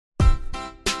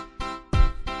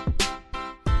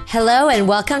Hello and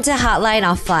welcome to Hotline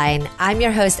Offline. I'm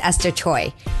your host, Esther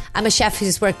Choi. I'm a chef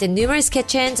who's worked in numerous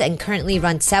kitchens and currently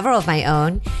runs several of my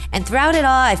own. And throughout it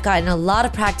all, I've gotten a lot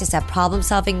of practice at problem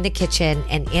solving in the kitchen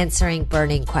and answering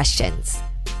burning questions.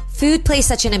 Food plays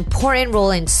such an important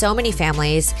role in so many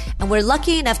families, and we're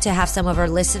lucky enough to have some of our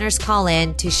listeners call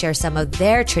in to share some of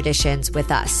their traditions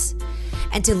with us.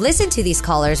 And to listen to these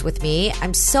callers with me,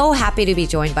 I'm so happy to be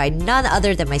joined by none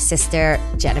other than my sister,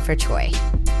 Jennifer Choi.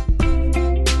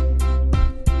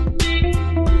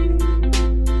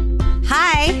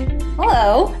 Hi.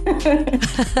 Hello.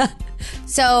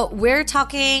 So we're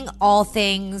talking all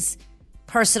things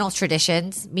personal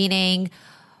traditions, meaning,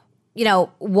 you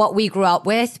know, what we grew up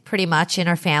with pretty much in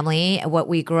our family, what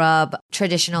we grew up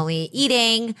traditionally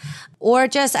eating, or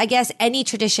just, I guess, any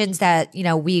traditions that, you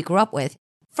know, we grew up with.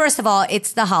 First of all,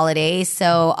 it's the holidays.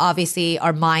 So obviously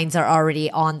our minds are already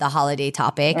on the holiday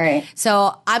topic. Right.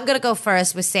 So I'm going to go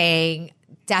first with saying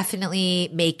definitely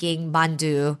making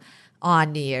mandu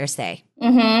on New Year's Day.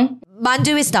 Mm-hmm.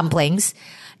 Mandu is dumplings.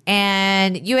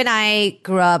 And you and I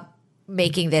grew up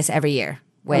making this every year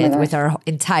with our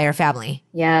entire family.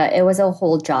 Yeah, it was a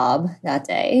whole job that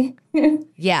day.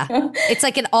 Yeah. It's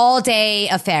like an all day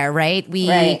affair, right?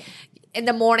 Right. In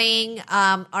the morning,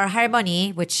 our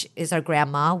harmony, which is our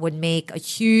grandma, would make a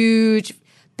huge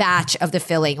batch of the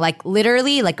filling, like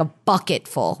literally like a bucket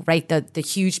full, right? The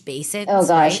huge basins. Oh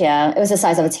gosh, right? yeah. It was the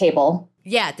size of a table.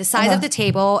 Yeah, the size of the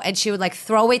table, and she would like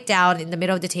throw it down in the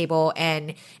middle of the table,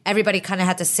 and everybody kind of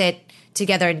had to sit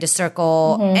together in the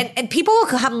circle, and people will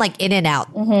come like in and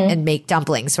out and make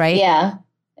dumplings, right? Yeah.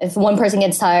 If one person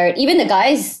gets tired, even the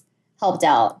guys helped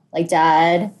out, like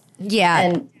dad. Yeah,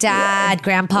 And dad,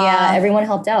 grandpa. Yeah, everyone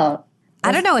helped out.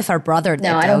 I don't know if our brother did.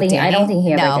 No, I don't think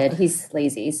he ever did. He's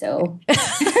lazy, so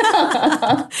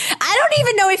I don't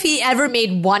even know if he ever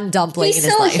made one dumpling in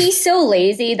his life. He's so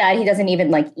lazy that he doesn't even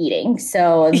like eating.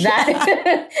 So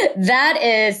that that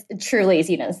is true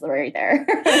laziness right there.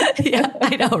 Yeah,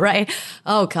 I know, right?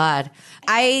 Oh God.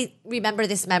 I remember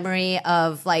this memory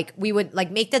of like we would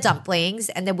like make the dumplings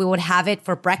and then we would have it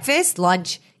for breakfast,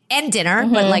 lunch, and dinner,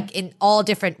 but like in all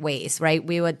different ways, right?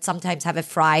 We would sometimes have it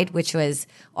fried, which was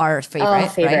our favorite. Oh,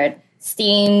 favorite. Right?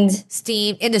 Steamed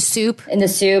in the soup. In the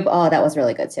soup. Oh, that was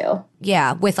really good too.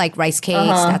 Yeah, with like rice cakes.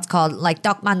 That's called like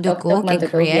dokmandukguk in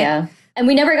Korean. Yeah. And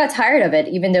we never got tired of it,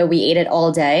 even though we ate it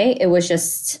all day. It was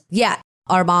just... Yeah.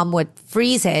 Our mom would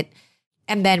freeze it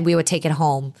and then we would take it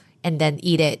home and then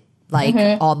eat it like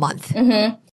all month.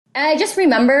 And I just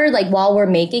remember like while we're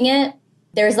making it,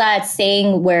 there's that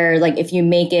saying where like if you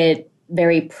make it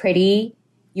very pretty,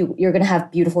 you're gonna have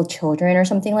beautiful children or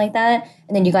something like that.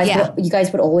 And then you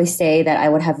guys would always say that I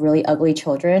would have really ugly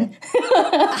children. So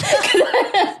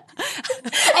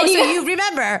you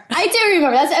remember? I do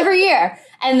remember. That's every year.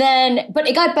 And then, but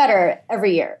it got better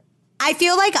every year. I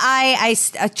feel like I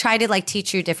try to like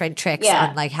teach you different tricks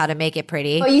on like how to make it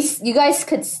pretty. But you guys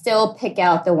could still pick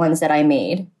out the ones that I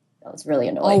made. That was really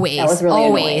annoying.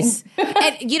 Always.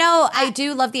 And, you know, I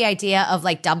do love the idea of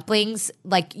like dumplings.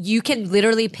 Like you can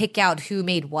literally pick out who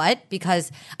made what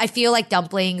because I feel like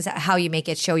dumplings, how you make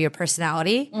it show your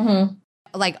personality.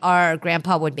 Like our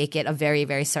grandpa would make it a very,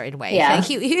 very certain way. Yeah. Like,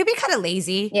 he would be kind of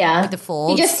lazy with the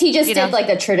folds. He just did like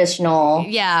the traditional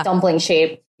dumpling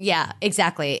shape. Yeah,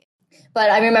 exactly. But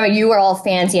I remember you were all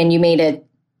fancy and you made it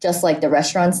just like the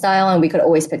restaurant style and we could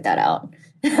always pick that out.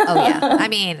 Oh, yeah. I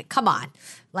mean, come on.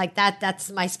 Like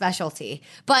that's my specialty.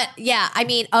 But yeah, I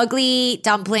mean, ugly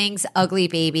dumplings, ugly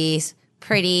babies,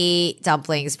 pretty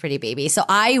dumplings, pretty babies. So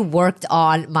I worked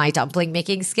on my dumpling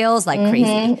making skills like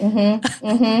crazy.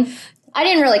 I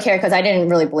didn't really care because I didn't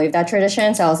really believe that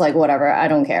tradition. So I was like, whatever, I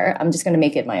don't care. I'm just going to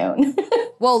make it my own.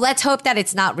 Well, let's hope that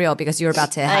it's not real because you're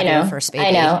about to have your first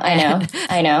baby.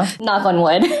 I know. Knock on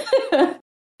wood.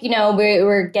 You know,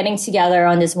 we're getting together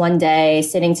on this one day,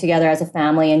 sitting together as a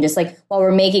family and just like while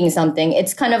we're making something,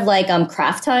 it's kind of like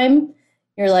craft time.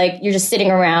 You're just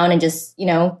sitting around and just, you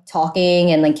know,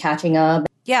 talking and like catching up.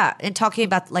 Yeah, and talking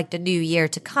about like the new year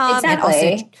to come. Exactly.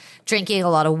 And also drinking a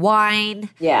lot of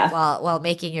wine while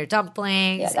making your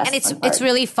dumplings. Yeah, that's and it's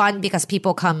really fun because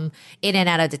people come in and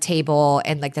out of the table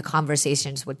and like the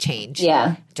conversations would change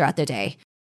throughout the day.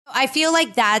 I feel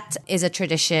like that is a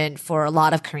tradition for a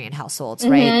lot of Korean households,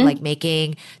 right? Like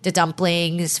making the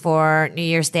dumplings for New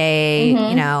Year's Day,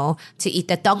 you know, to eat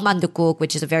the 떡만둣국,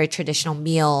 which is a very traditional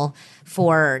meal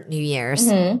for New Year's.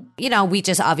 You know, we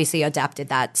just obviously adapted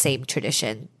that same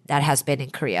tradition that has been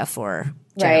in Korea for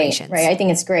generations. Right. I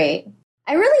think it's great.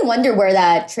 I really wonder where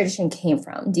that tradition came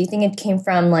from. Do you think it came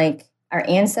from like our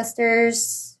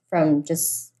ancestors, from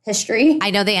just history?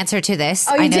 I know the answer to this.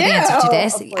 Oh, you I know do? the answer to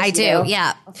this. Of course I you do. do.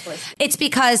 Yeah. Of course. It's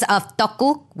because of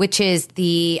tteokguk, which is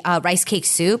the rice cake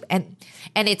soup, and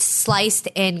it's sliced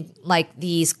in like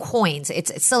these coins.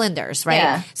 It's cylinders, right?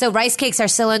 Yeah. So rice cakes are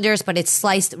cylinders, but it's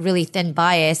sliced really thin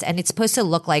bias, and it's supposed to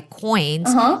look like coins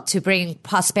to bring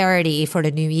prosperity for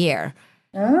the new year.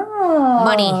 Oh.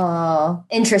 Money.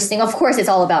 Interesting. Of course, it's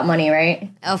all about money,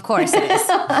 right? Of course it is.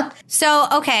 So,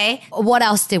 okay, what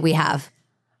else did we have?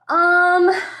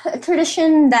 A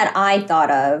tradition that I thought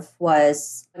of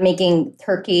was making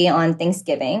turkey on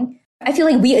Thanksgiving. I feel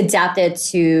like we adapted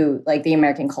to like the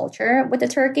American culture with the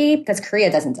turkey because Korea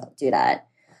doesn't do that.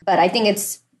 But I think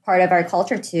it's part of our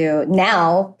culture to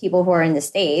now people who are in the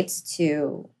States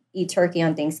to eat turkey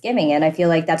on Thanksgiving. And I feel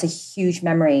like that's a huge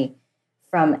memory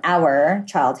from our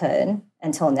childhood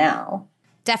until now.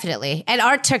 Definitely. And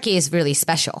our turkey is really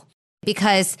special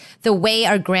because the way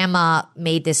our grandma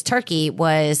made this turkey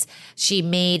was she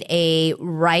made a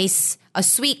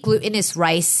sweet glutinous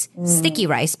rice, sticky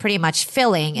rice, pretty much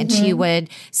filling. And she would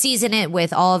season it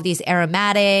with all of these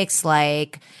aromatics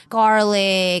like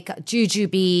garlic,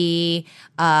 jujube,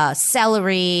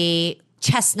 celery,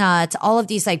 chestnuts, all of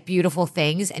these like beautiful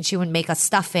things. And she would make a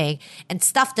stuffing and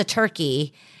stuff the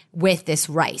turkey with this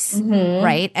rice,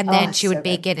 right? And then she would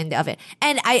bake it in the oven.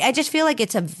 And I just feel like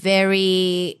it's a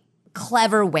very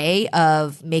clever way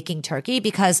of making turkey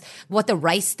because what the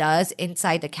rice does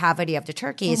inside the cavity of the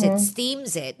turkey is it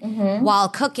steams it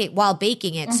while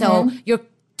baking it. So your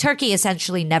turkey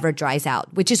essentially never dries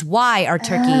out, which is why our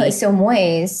turkey is so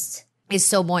moist.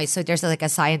 So there's like a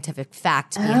scientific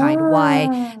fact behind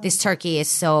why this turkey is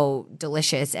so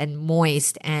delicious and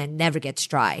moist and never gets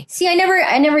dry. See, I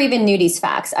never even knew these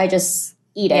facts. I just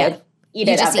eat it. You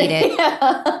just eat it.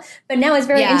 Yeah. But now it's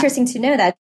very interesting to know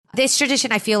that. This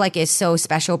tradition I feel like is so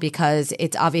special because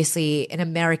it's obviously an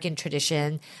American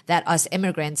tradition that us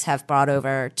immigrants have brought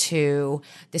over to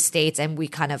the States and we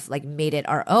kind of like made it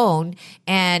our own.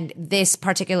 And this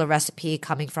particular recipe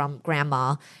coming from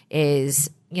grandma is,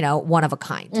 one of a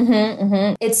kind.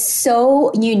 It's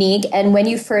so unique. And when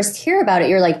you first hear about it,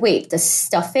 you're like, wait, the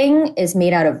stuffing is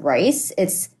made out of rice.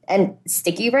 And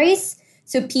sticky rice.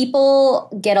 So people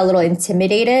get a little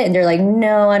intimidated and they're like,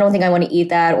 no, I don't think I want to eat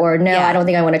that. Or no, I don't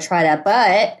think I want to try that.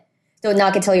 But don't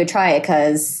knock it till you try it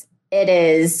because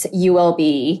you will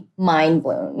be mind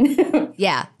blown.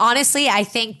 Yeah. Honestly, I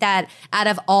think that out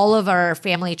of all of our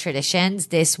family traditions,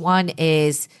 this one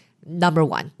is number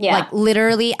one. Yeah. Like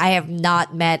literally, I have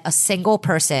not met a single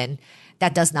person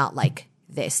that does not like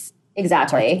this.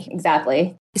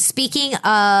 Exactly. Speaking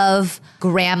of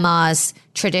grandma's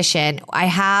tradition, I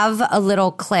have a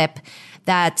little clip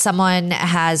that someone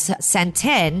has sent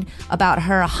in about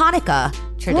her Hanukkah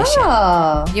tradition.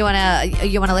 Oh. You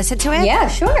wanna listen to it? Yeah,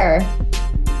 sure.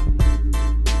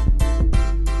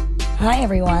 Hi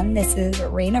everyone, this is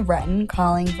Raina Breton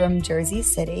calling from Jersey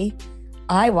City.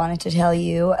 I wanted to tell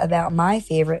you about my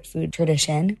favorite food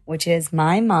tradition, which is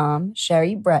my mom,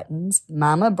 Sherry Breton's,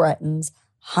 Mama Breton's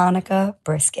Hanukkah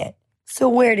brisket. So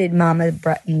where did Mama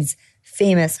Breton's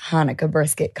famous Hanukkah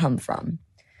brisket come from?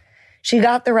 She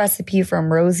got the recipe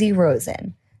from Rosie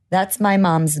Rosen. That's my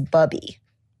mom's bubby,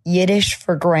 Yiddish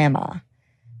for grandma.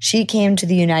 She came to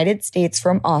the United States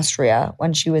from Austria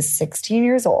when she was 16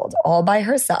 years old, all by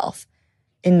herself,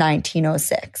 in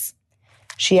 1906.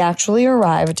 She actually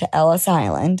arrived to Ellis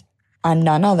Island on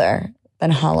none other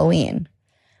than Halloween.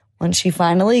 When she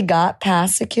finally got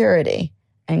past security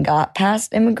and got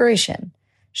past immigration,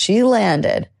 she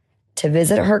landed to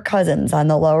visit her cousins on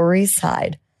the Lower East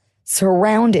Side,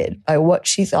 surrounded by what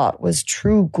she thought was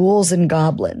true ghouls and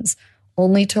goblins,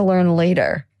 only to learn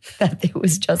later that it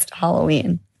was just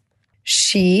Halloween.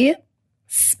 She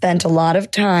spent a lot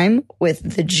of time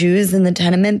with the Jews in the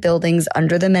tenement buildings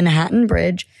under the Manhattan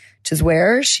Bridge, which is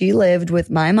where she lived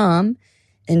with my mom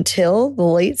until the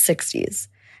late 60s.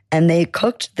 And they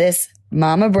cooked this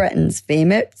Mama Breton's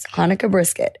famous Hanukkah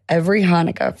brisket every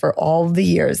Hanukkah for all the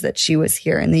years that she was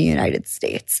here in the United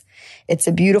States. It's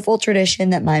a beautiful tradition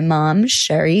that my mom,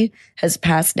 Sherry, has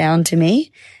passed down to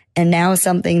me, and now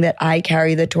something that I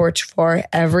carry the torch for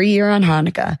every year on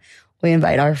Hanukkah. We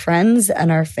invite our friends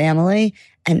and our family,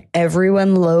 and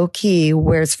everyone low-key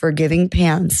wears forgiving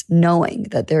pants, knowing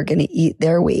that they're going to eat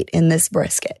their weight in this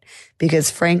brisket.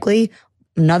 Because frankly,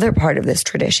 another part of this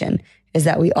tradition is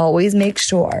that we always make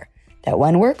sure that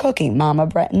when we're cooking Mama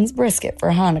Breton's brisket for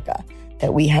Hanukkah,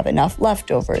 that we have enough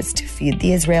leftovers to feed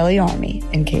the Israeli army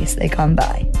in case they come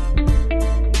by.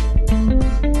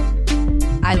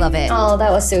 I love it. Oh, that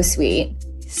was so sweet.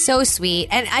 So sweet.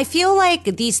 And I feel like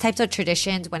these types of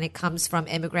traditions, when it comes from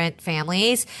immigrant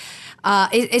families,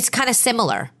 it's kind of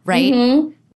similar, right?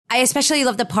 I especially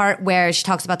love the part where she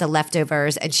talks about the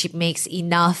leftovers and she makes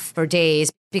enough for days.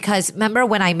 Because remember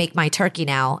when I make my turkey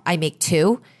now, I make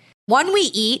two. One we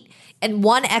eat and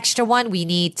one extra one we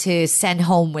need to send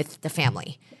home with the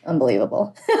family.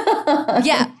 Unbelievable.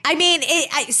 Yeah. I mean,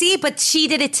 I see, but she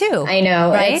did it too. I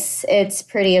know. Right? It's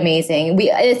pretty amazing.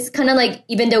 It's kind of like,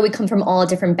 even though we come from all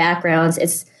different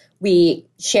backgrounds, we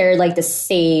share like the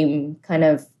same kind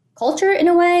of culture in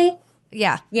a way.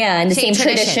 Yeah. Yeah. And the same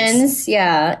traditions.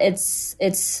 Yeah.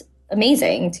 It's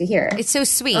amazing to hear. It's so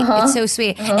sweet. It's so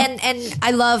sweet. And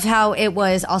I love how it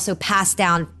was also passed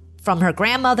down from her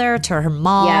grandmother to her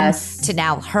mom to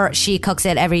now she cooks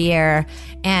it every year.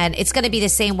 And it's going to be the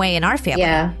same way in our family.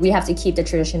 Yeah, we have to keep the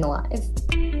tradition alive.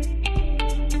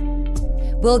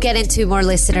 We'll get into more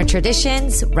listener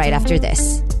traditions right after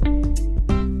this.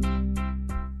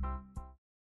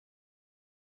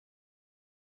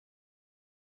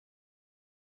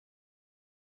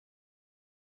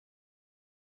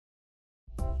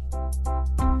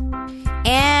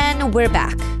 And we're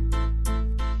back.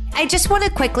 I just want to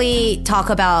quickly talk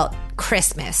about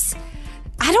Christmas.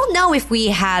 I don't know if we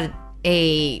had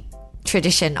a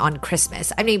tradition on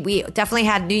Christmas. I mean, we definitely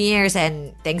had New Year's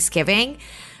and Thanksgiving.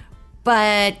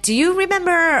 But do you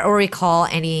remember or recall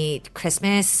any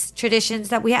Christmas traditions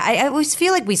that we had? I always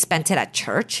feel like we spent it at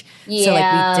church. Yeah. So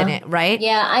like we didn't, right?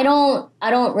 Yeah, I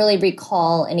don't really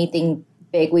recall anything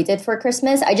big we did for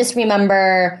Christmas. I just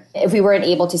remember if we weren't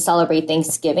able to celebrate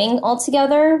Thanksgiving all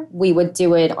together, we would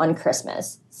do it on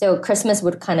Christmas. So Christmas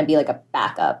would kind of be like a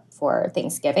backup for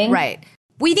Thanksgiving. Right.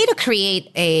 We need to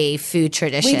create a food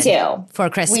tradition. We do. For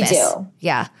Christmas. We do.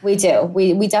 Yeah. We do.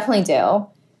 We definitely do.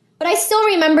 But I still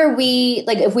remember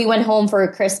if we went home for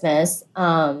Christmas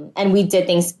and we did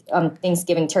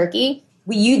Thanksgiving turkey,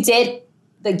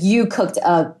 you cooked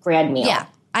a grand meal. Yeah.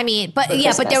 I mean, but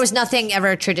there was nothing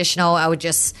ever traditional. I would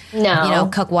just,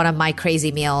 cook one of my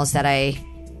crazy meals that I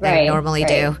normally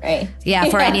do. Right. Yeah,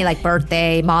 for any like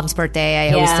birthday, mom's birthday,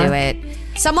 I always do it.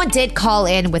 Someone did call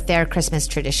in with their Christmas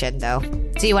tradition, though.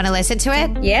 Do you want to listen to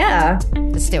it? Yeah.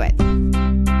 Let's do it.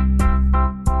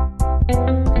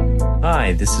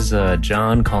 Hi, this is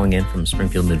John calling in from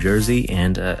Springfield, New Jersey,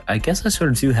 and I guess I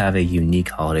sort of do have a unique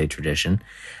holiday tradition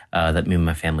that me and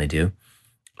my family do.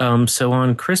 So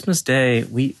on Christmas Day,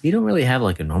 we don't really have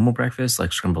like a normal breakfast,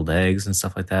 like scrambled eggs and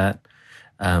stuff like that.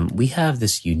 We have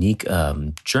this unique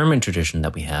German tradition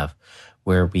that we have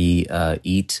where we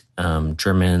eat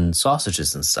German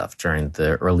sausages and stuff during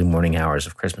the early morning hours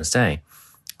of Christmas Day.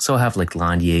 So I'll have like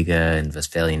Landjäger and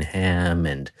Westphalian ham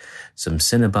and some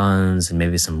Cinnabons and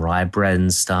maybe some rye bread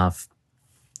and stuff.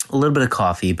 A little bit of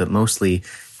coffee, but mostly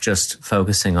just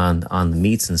focusing on the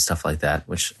meats and stuff like that,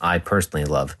 which I personally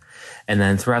love. And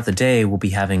then throughout the day, we'll be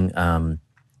having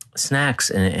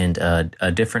snacks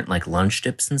and different like lunch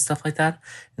dips and stuff like that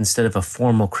instead of a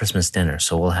formal Christmas dinner.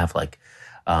 So we'll have like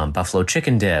buffalo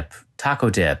chicken dip,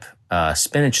 taco dip,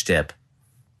 spinach dip,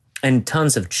 and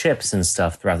tons of chips and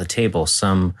stuff throughout the table,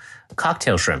 some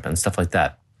cocktail shrimp and stuff like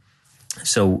that.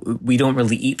 So we don't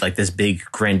really eat like this big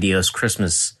grandiose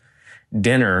Christmas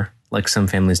dinner like some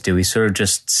families do. We sort of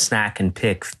just snack and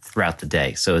pick throughout the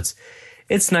day. So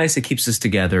it's nice. It keeps us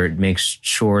together. It makes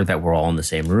sure that we're all in the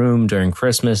same room during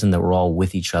Christmas and that we're all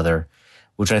with each other,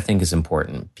 which I think is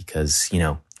important because,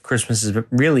 Christmas is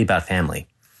really about family.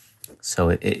 So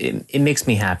it makes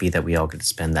me happy that we all get to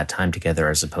spend that time together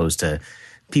as opposed to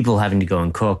people having to go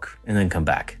and cook and then come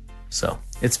back. So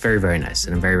it's very, very nice.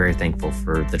 And I'm very, very thankful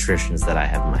for the traditions that I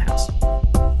have in my house.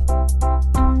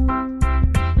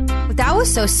 That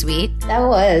was so sweet. That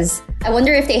was. I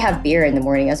wonder if they have beer in the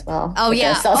morning as well. Oh,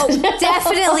 yeah.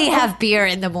 Definitely have beer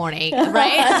in the morning,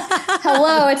 right?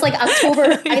 Hello. It's like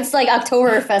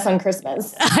Oktoberfest on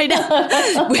Christmas. I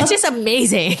know. Which is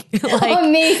amazing.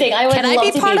 Amazing. I would love to be there. Can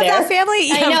I be part of that family?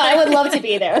 Yeah, I know. I would love to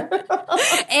be there.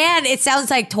 And it sounds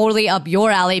like totally up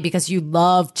your alley because you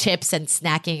love chips and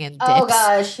snacking and dips. Oh,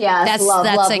 gosh. Yeah. That's love,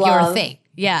 your thing.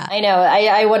 Yeah. I know.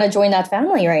 I want to join that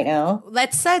family right now.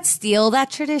 Let's steal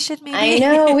that tradition, maybe. I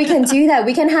know. We can do that.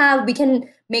 We can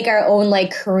make our own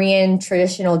like Korean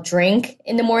traditional drink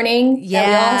in the morning that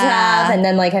we all have and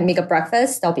then like make a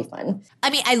breakfast. That'll be fun. I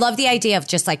mean, I love the idea of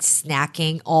just like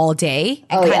snacking all day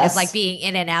and of like being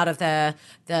in and out of the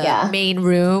main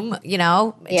room,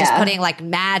 just putting like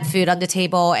mad food on the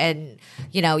table and,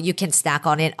 you can snack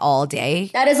on it all day.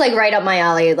 That is like right up my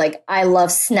alley. Like I love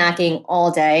snacking all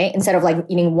day instead of like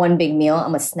eating one big meal.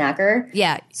 I'm a snacker.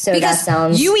 Yeah. So that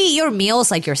sounds... You eat your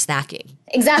meals like you're snacking.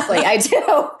 Exactly. I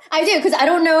do because I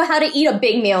don't know how to eat a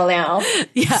big meal now.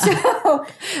 Yeah. So,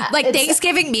 like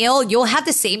Thanksgiving meal, you'll have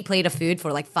the same plate of food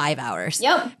for like 5 hours.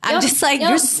 Yep. I'm just like,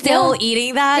 you're still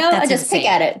eating that? No, That's I just insane. pick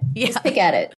at it. Yeah. Just pick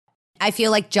at it. I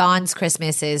feel like John's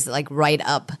Christmas is like right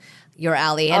up your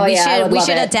alley. And we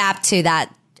should adapt to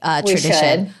that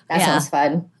tradition. Should. That sounds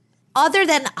fun. Other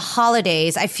than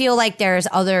holidays, I feel like there's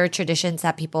other traditions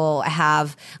that people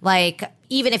have, like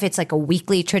even if it's like a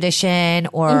weekly tradition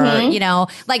or, you know,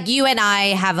 like you and I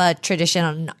have a tradition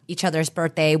on each other's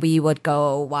birthday. We would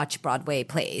go watch Broadway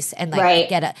plays and like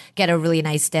get a really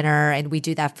nice dinner. And we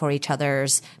do that for each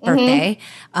other's birthday.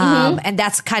 And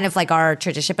that's kind of like our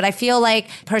tradition. But I feel like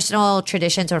personal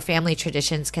traditions or family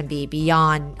traditions can be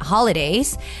beyond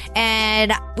holidays.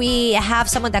 And we have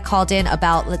someone that called in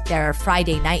about like, their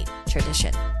Friday night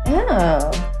tradition.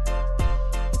 Oh.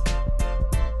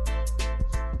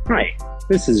 Hi,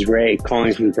 this is Ray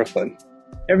calling from Brooklyn.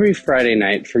 Every Friday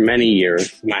night for many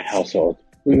years in my household,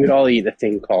 we would all eat a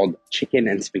thing called chicken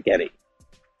and spaghetti.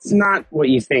 It's not what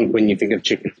you think when you think of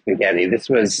chicken spaghetti. This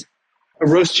was a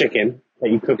roast chicken that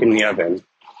you cook in the oven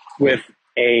with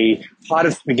a pot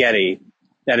of spaghetti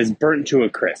that is burnt to a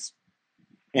crisp.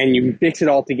 And you mix it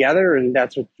all together, and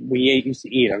that's what we used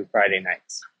to eat on Friday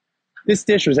nights. This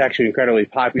dish was actually incredibly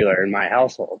popular in my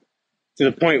household, to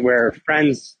the point where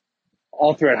friends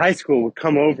all throughout high school would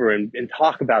come over and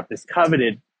talk about this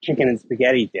coveted chicken and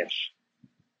spaghetti dish.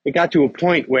 It got to a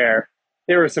point where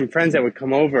there were some friends that would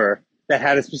come over that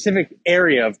had a specific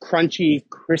area of crunchy,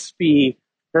 crispy,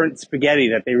 burnt spaghetti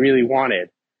that they really wanted.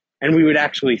 And we would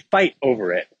actually fight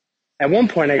over it. At one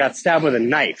point, I got stabbed with a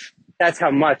knife. That's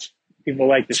how much people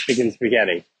liked this chicken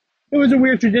spaghetti. It was a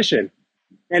weird tradition.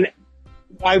 And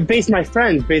I based my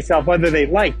friends based off whether they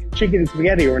liked chicken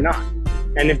spaghetti or not.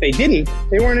 And if they didn't,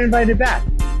 they weren't invited back.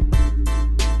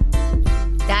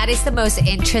 That is the most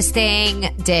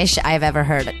interesting dish I've ever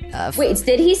heard of. Wait,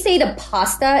 did he say the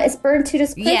pasta is burnt to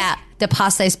crisp? Yeah, the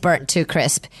pasta is burnt to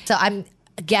crisp. So I'm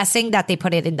guessing that they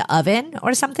put it in the oven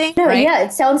or something, right? Yeah,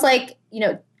 it sounds like, you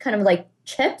know, kind of like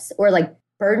chips or like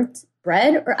burnt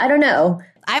bread, or I don't know.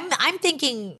 I'm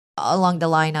thinking along the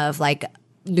line of like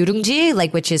nu룽지,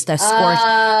 like which is the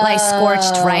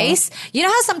scorched rice. You know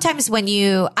how sometimes when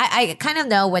I kind of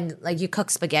know when like you cook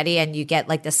spaghetti and you get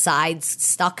like the sides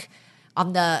stuck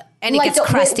on and like it gets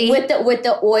crusty with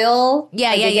the oil.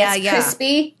 Yeah, like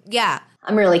crispy. Yeah,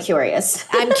 I'm really curious.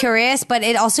 I'm curious, but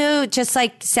it also just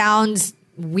like sounds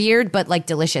weird, but like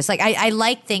delicious. Like I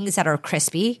like things that are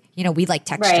crispy. You know, we like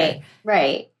texture.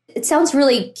 Right. It sounds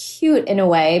really cute in a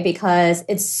way because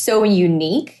it's so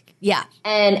unique. Yeah.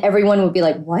 And everyone would be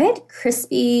like, what?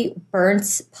 Crispy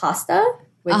burnt pasta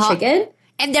with chicken?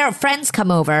 And their friends come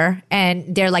over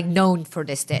and they're like known for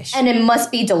this dish. And it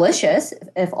must be delicious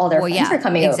if all their friends are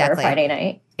coming over Friday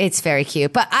night. It's very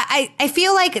cute. But I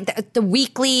feel like the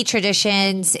weekly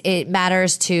traditions, it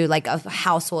matters to like a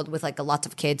household with like a lot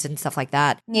of kids and stuff like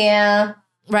that. Yeah.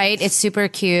 Right? It's super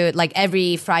cute. Like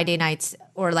every Friday nights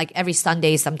or like every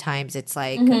Sunday sometimes it's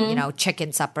like, you know,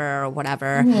 chicken supper or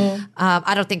whatever.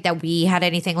 I don't think that we had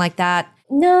anything like that.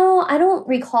 No, I don't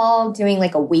recall doing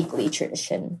like a weekly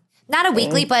tradition. Not a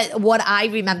weekly, but what I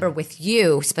remember with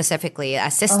you specifically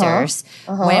as sisters,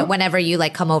 whenever you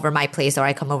like come over my place or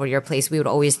I come over your place, we would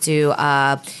always do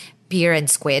beer and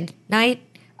squid night.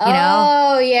 You know?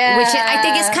 Oh, yeah. Which I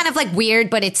think is kind of like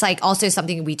weird, but it's like also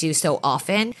something we do so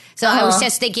often. So I was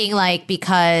just thinking like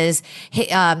because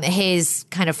his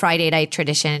kind of Friday night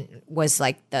tradition was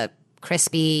like the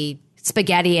crispy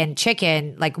spaghetti and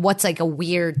chicken. Like what's like a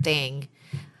weird thing?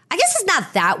 I guess it's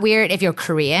not that weird if you're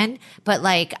Korean, but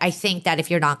like I think that if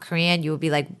you're not Korean, you would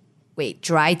be like, wait,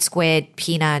 dried squid,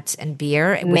 peanuts, and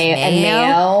beer with mayo? And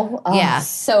mayo? Oh, yeah.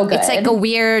 So good. It's like a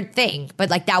weird thing, but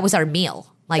like that was our meal.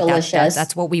 Like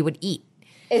that's what we would eat.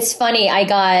 It's funny. I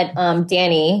got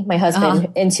Danny, my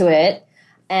husband, into it,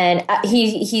 and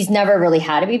he's never really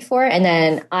had it before. And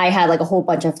then I had like a whole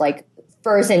bunch of like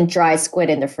frozen dried squid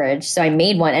in the fridge, so I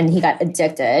made one, and he got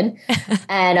addicted.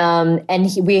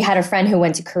 We had a friend who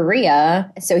went to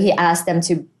Korea, so he asked them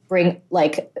to bring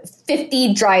like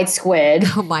 50 dried squid.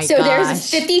 Oh my gosh. So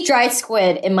there's 50 dried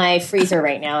squid in my freezer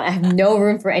right now. I have no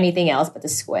room for anything else but the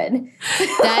squid.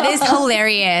 That is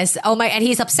hilarious. Oh my, and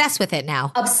he's obsessed with it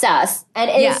now. Obsessed. And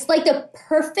it's like the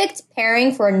perfect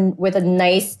pairing with a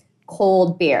nice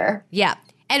cold beer. Yeah.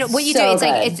 And what you do,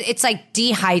 it's like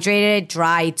dehydrated,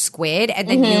 dried squid, and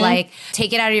then you like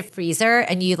take it out of your freezer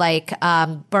and you like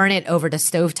burn it over the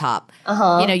stovetop.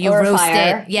 You know, you roast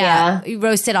it. Yeah, you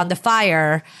roast it on the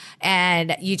fire,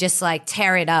 and you just like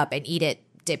tear it up and eat it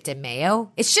dipped in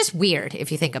mayo. It's just weird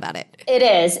if you think about it. It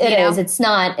is. It is. It's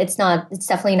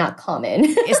definitely not common.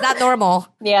 It's not normal.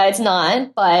 Yeah, it's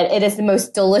not. But it is the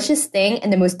most delicious thing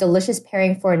and the most delicious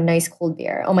pairing for a nice cold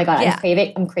beer. Oh my God,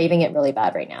 I'm craving it really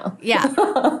bad right now. Yeah.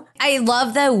 I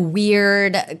love the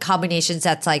weird combinations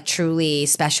that's like truly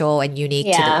special and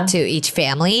unique to each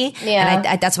family. Yeah.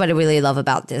 And that's what I really love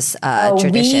about this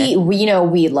tradition.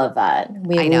 We love that.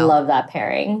 We love that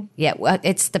pairing. Yeah, well,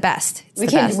 it's the best. We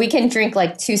can drink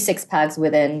like 2 6-packs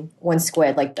within one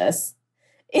squid like this.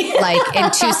 Like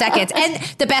in 2 seconds. And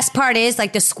the best part is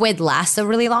like the squid lasts a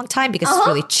really long time because it's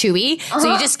really chewy.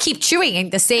 So you just keep chewing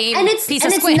the same piece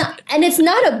of squid. It's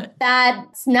not a bad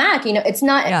snack. It's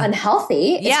not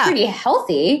unhealthy. It's pretty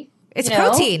healthy. It's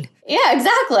protein. Yeah,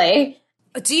 exactly.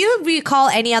 Do you recall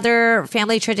any other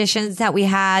family traditions that we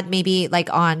had maybe like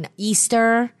on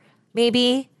Easter,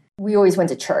 maybe? We always went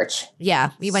to church.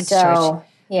 Yeah, we went to church.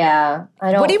 Yeah.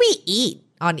 What do we eat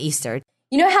on Easter?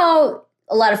 You know how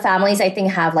a lot of families, I think,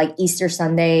 have like Easter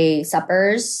Sunday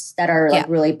suppers that are like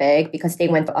really big because they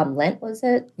went for Lent, was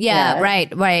it? Yeah, right.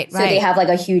 So they have like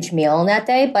a huge meal on that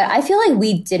day. But I feel like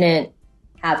we didn't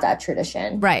have that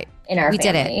tradition. Right. In our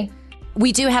family. Didn't.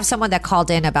 We do have someone that called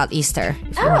in about Easter.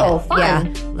 Oh, fun.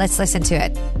 Yeah, let's listen to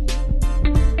it.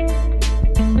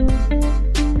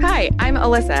 Hi, I'm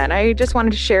Alyssa, and I just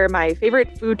wanted to share my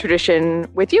favorite food tradition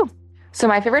with you. So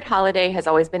my favorite holiday has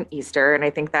always been Easter, and I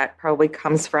think that probably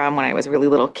comes from when I was a really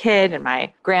little kid and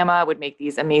my grandma would make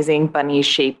these amazing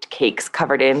bunny-shaped cakes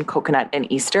covered in coconut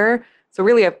and Easter. So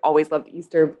really, I've always loved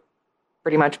Easter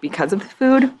pretty much because of the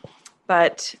food.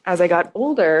 But as I got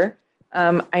older,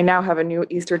 I now have a new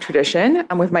Easter tradition.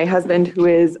 I'm with my husband, who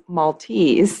is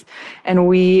Maltese, and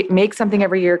we make something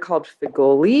every year called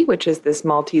figoli, which is this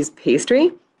Maltese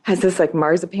pastry. Has this like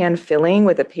marzipan filling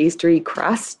with a pastry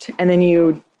crust, and then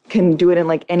you can do it in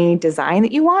like any design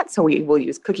that you want. So we will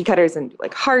use cookie cutters and do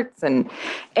like hearts and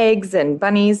eggs and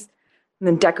bunnies, and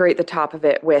then decorate the top of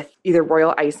it with either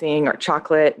royal icing or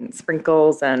chocolate and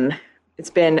sprinkles. And it's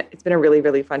been a really,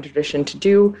 really fun tradition to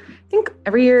do, I think,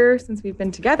 every year since we've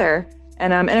been together.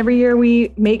 And every year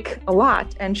we make a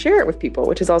lot and share it with people,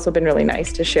 which has also been really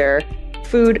nice to share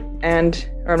food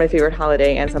or my favorite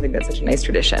holiday and something that's such a nice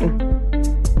tradition.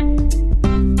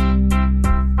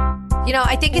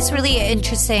 I think it's really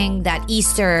interesting that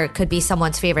Easter could be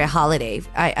someone's favorite holiday.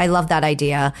 I love that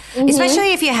idea,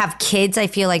 especially if you have kids. I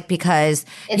feel like because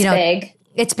big.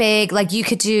 It's big. Like you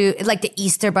could do like the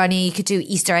Easter bunny. You could do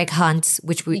Easter egg hunts,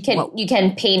 which you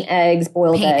can paint eggs,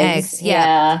 boiled eggs.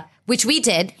 Yeah. Which we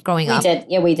did growing up.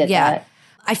 We did that.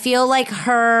 I feel like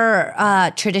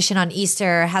her tradition on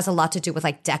Easter has a lot to do with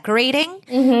like decorating,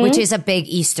 which is a big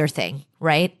Easter thing,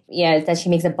 right? Yeah, that she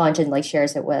makes a bunch and like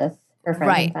shares it with her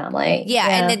friends and family. Yeah,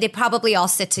 and then they probably all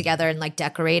sit together and like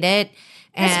decorate it.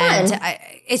 And That's fun.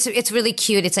 It's really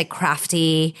cute. It's like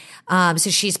crafty.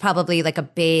 So she's probably like a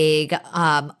big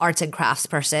arts and crafts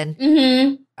person.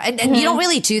 And you don't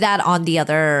really do that on the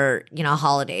other,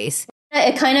 holidays.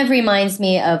 It kind of reminds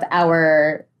me of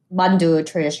our mandu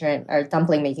tradition or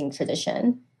dumpling making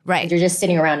tradition. Right. You're just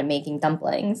sitting around and making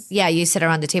dumplings. Yeah, you sit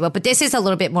around the table. But this is a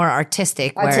little bit more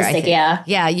artistic. Yeah.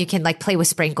 Yeah, you can like play with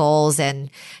sprinkles and,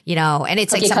 and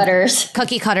it's cookie like cutters.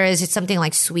 Cookie cutters. It's something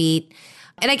like sweet.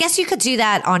 And I guess you could do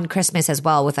that on Christmas as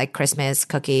well with like Christmas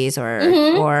cookies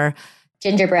or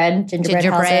gingerbread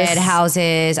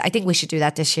houses. I think we should do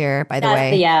that this year, by the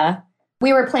way. Yeah.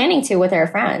 We were planning to with our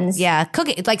friends. Yeah.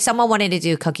 Cookie, like someone wanted to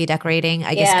do cookie decorating.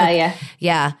 I guess.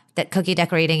 Yeah. That cookie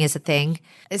decorating is a thing.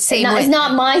 It's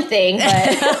not my thing,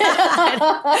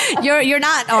 but you're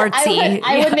not artsy.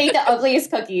 I would make the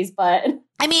ugliest cookies, but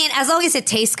I mean, as long as it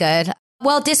tastes good.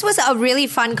 Well, this was a really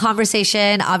fun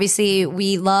conversation. Obviously,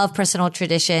 we love personal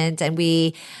traditions, and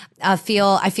I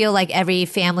feel like every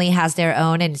family has their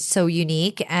own, and it's so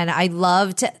unique. And I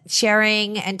loved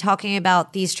sharing and talking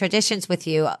about these traditions with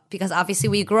you because obviously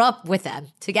we grew up with them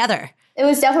together. It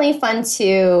was definitely fun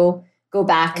to go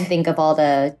back and think of all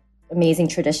the amazing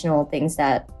traditional things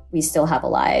that we still have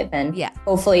alive, and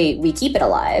hopefully we keep it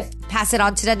alive. Pass it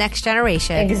on to the next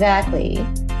generation. Exactly.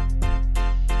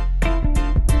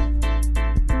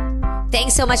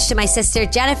 Thanks so much to my sister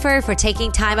Jennifer for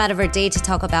taking time out of her day to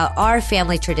talk about our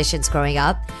family traditions growing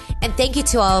up. And thank you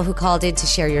to all who called in to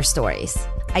share your stories.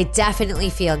 I definitely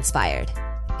feel inspired.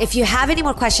 If you have any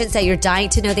more questions that you're dying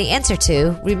to know the answer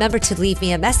to, remember to leave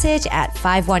me a message at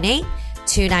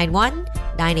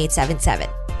 518-291-9877.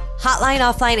 Hotline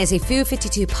Offline is a Food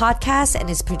 52 podcast and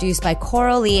is produced by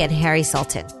Coral Lee and Harry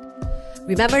Sultan.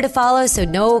 Remember to follow so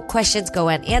no questions go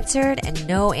unanswered and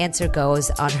no answer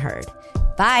goes unheard.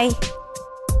 Bye.